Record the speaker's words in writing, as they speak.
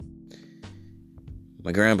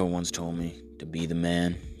My grandpa once told me, to be the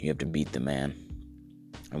man, you have to beat the man.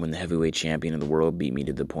 And when the heavyweight champion of the world beat me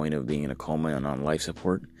to the point of being in a coma and on life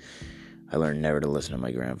support, I learned never to listen to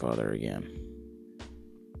my grandfather again.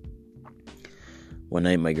 One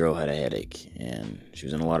night my girl had a headache, and she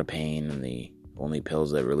was in a lot of pain, and the only pills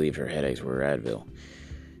that relieved her headaches were Advil.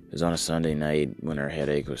 It was on a Sunday night when her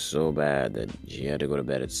headache was so bad that she had to go to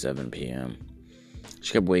bed at 7 p.m.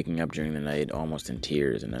 She kept waking up during the night almost in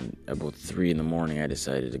tears, and then about 3 in the morning I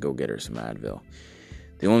decided to go get her some Advil.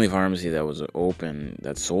 The only pharmacy that was open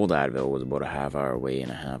that sold Advil was about a half hour away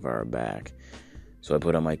and a half hour back. So I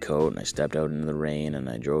put on my coat and I stepped out into the rain and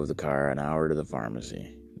I drove the car an hour to the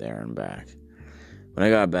pharmacy, there and back. When I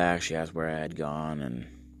got back, she asked where I had gone, and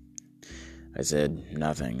I said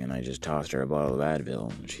nothing, and I just tossed her a bottle of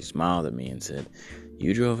Advil. And she smiled at me and said,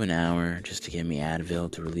 "You drove an hour just to get me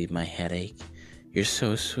Advil to relieve my headache? You're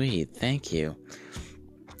so sweet, thank you."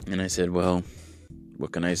 And I said, well,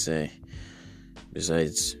 what can I say?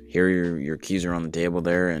 Besides, here your keys are on the table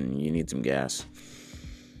there, and you need some gas.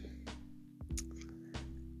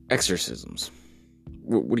 Exorcisms.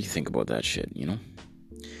 What do you think about that shit, you know?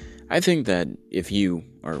 I think that if you,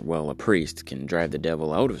 or well, a priest, can drive the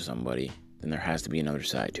devil out of somebody, then there has to be another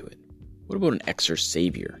side to it. What about an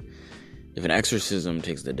exorsavior? If an exorcism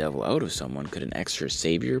takes the devil out of someone, could an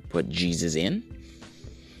exorsavior put Jesus in?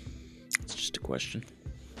 It's just a question.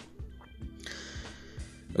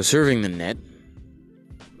 I was surfing the net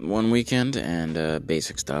one weekend, and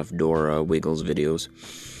basic stuff, Dora, Wiggles videos,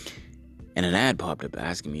 and an ad popped up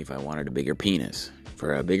asking me if I wanted a bigger penis.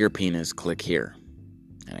 For a bigger penis, click here.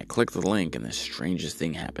 And I clicked the link, and the strangest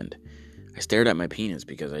thing happened. I stared at my penis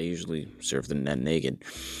because I usually surf the net naked,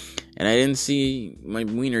 and I didn't see my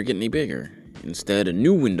wiener get any bigger. Instead, a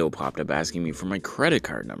new window popped up asking me for my credit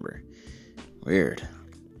card number. Weird.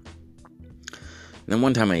 And then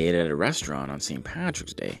one time I ate at a restaurant on St.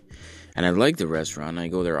 Patrick's Day, and I liked the restaurant, and I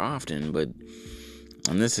go there often, but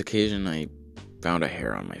on this occasion I found a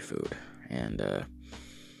hair on my food, and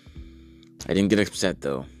I didn't get upset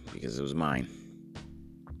though, because it was mine.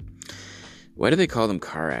 Why do they call them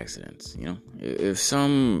car accidents? You know, if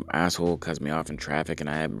some asshole cuts me off in traffic and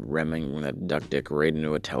I am remming that duck dick right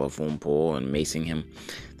into a telephone pole and macing him,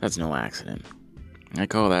 that's no accident. I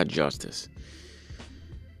call that justice.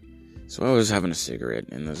 So I was having a cigarette,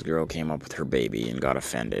 and this girl came up with her baby and got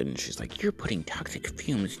offended, and she's like, "You're putting toxic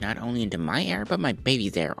fumes not only into my air, but my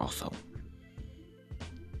baby's air also."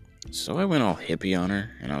 So I went all hippie on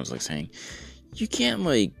her, and I was like saying, "You can't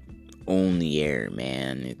own the air,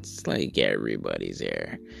 man. It's like everybody's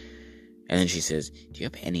air." And then she says, "Do you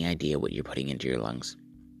have any idea what you're putting into your lungs?"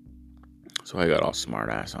 So I got all smart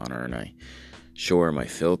ass on her, and I show her my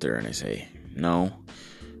filter, and I say, "No,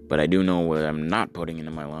 but I do know what I'm not putting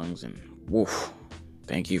into my lungs," and woof,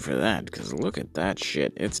 thank you for that, because look at that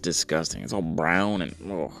shit. It's disgusting. It's all brown and,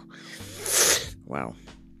 oh, wow.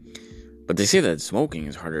 But they say that smoking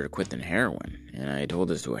is harder to quit than heroin, and I told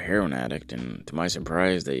this to a heroin addict, and to my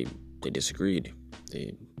surprise, they disagreed.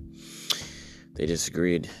 They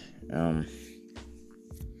disagreed.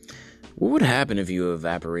 What would happen if you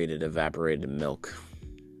evaporated milk?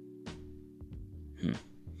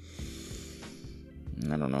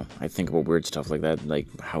 I don't know. I think about weird stuff like that, like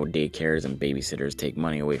how daycares and babysitters take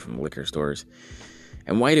money away from liquor stores.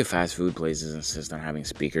 And why do fast food places insist on having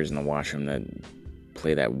speakers in the washroom that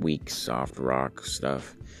play that weak, soft rock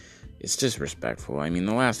stuff? It's disrespectful. I mean,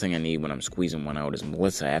 the last thing I need when I'm squeezing one out is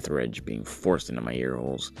Melissa Etheridge being forced into my ear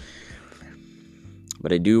holes.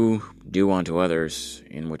 But I do unto others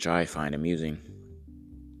in which I find amusing.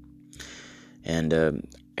 And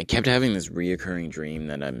I kept having this reoccurring dream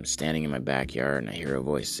that I'm standing in my backyard and I hear a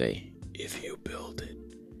voice say, "If you build it,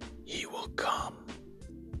 he will come."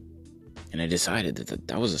 And I decided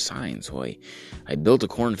that was a sign, so I built a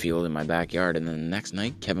cornfield in my backyard, and then the next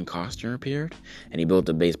night, Kevin Costner appeared, and he built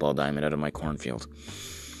a baseball diamond out of my cornfield.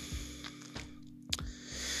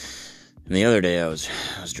 And the other day, I was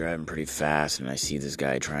driving pretty fast, and I see this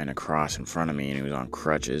guy trying to cross in front of me, and he was on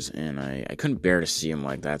crutches, and I couldn't bear to see him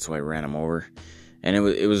like that, so I ran him over. And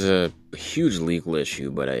it was a huge legal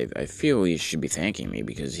issue, but I feel he should be thanking me,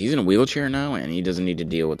 because he's in a wheelchair now, and he doesn't need to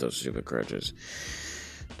deal with those stupid crutches.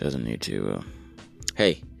 Doesn't need to.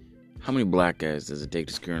 Hey, how many black guys does it take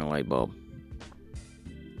to screw in a light bulb?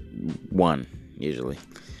 One, usually.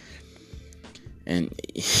 And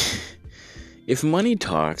if money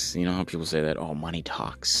talks, you know how people say that, oh, money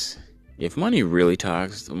talks. If money really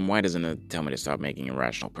talks, then why doesn't it tell me to stop making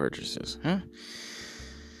irrational purchases, huh?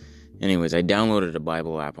 Anyways, I downloaded a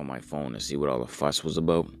Bible app on my phone to see what all the fuss was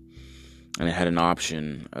about. And it had an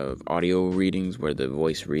option of audio readings where the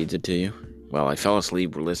voice reads it to you. Well, I fell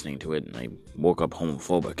asleep listening to it, and I woke up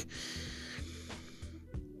homophobic.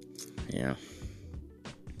 Yeah.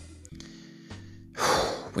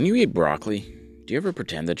 When you eat broccoli, do you ever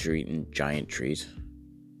pretend that you're eating giant trees?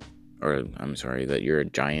 Or, I'm sorry, that you're a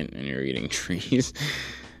giant and you're eating trees?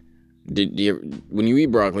 When you eat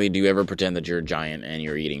broccoli, do you ever pretend that you're a giant and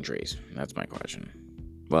you're eating trees? That's my question.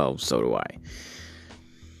 Well, so do I.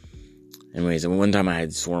 Anyways, one time I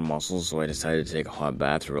had sore muscles, so I decided to take a hot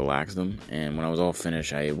bath to relax them. And when I was all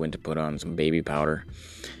finished, I went to put on some baby powder.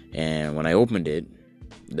 And when I opened it,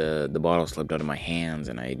 the bottle slipped out of my hands,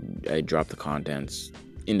 and I dropped the contents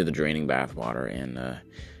into the draining bath water. And a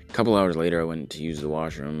couple hours later, I went to use the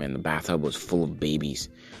washroom, and the bathtub was full of babies.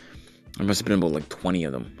 There must have been about like 20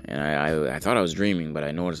 of them. And I thought I was dreaming, but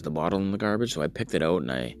I noticed the bottle in the garbage, so I picked it out,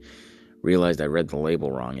 and I realized I read the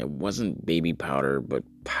label wrong. It wasn't baby powder, but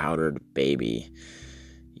powdered baby.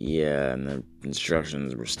 Yeah, and the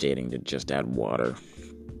instructions were stating to just add water.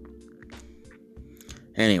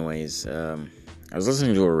 Anyways, I was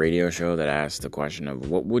listening to a radio show that asked the question of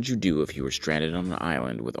what would you do if you were stranded on an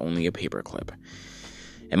island with only a paperclip?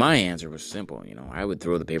 And my answer was simple, I would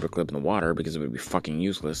throw the paperclip in the water because it would be fucking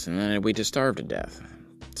useless, and then I'd wait to starve to death.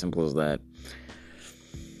 Simple as that.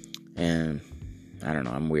 And I don't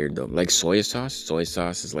know, I'm weird though. Like soy sauce? Soy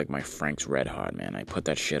sauce is like my Frank's Red Hot, man. I put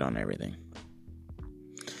that shit on everything.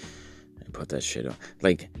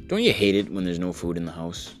 Like, don't you hate it when there's no food in the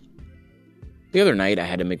house? The other night, I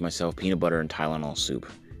had to make myself peanut butter and Tylenol soup.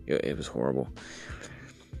 It was horrible.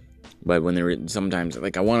 But when sometimes,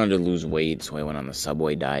 like, I wanted to lose weight, so I went on the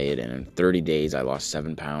Subway diet, and in 30 days, I lost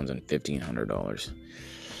 7 pounds and $1,500.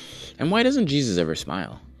 And why doesn't Jesus ever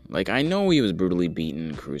smile? Like, I know he was brutally beaten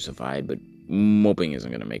and crucified, but moping isn't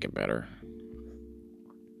going to make it better.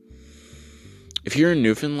 If you're in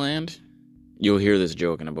Newfoundland, you'll hear this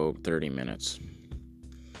joke in about 30 minutes.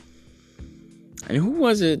 And who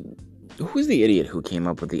was the idiot who came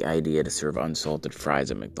up with the idea to serve unsalted fries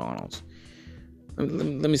at McDonald's?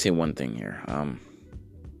 Let me say one thing here.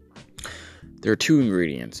 There are 2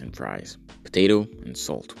 ingredients in fries: potato and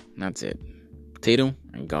salt. And that's it. Potato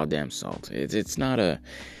and goddamn salt. It's not a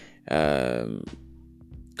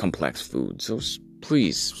complex food. So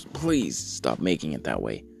please stop making it that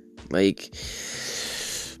way. Like,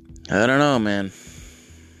 I don't know, man.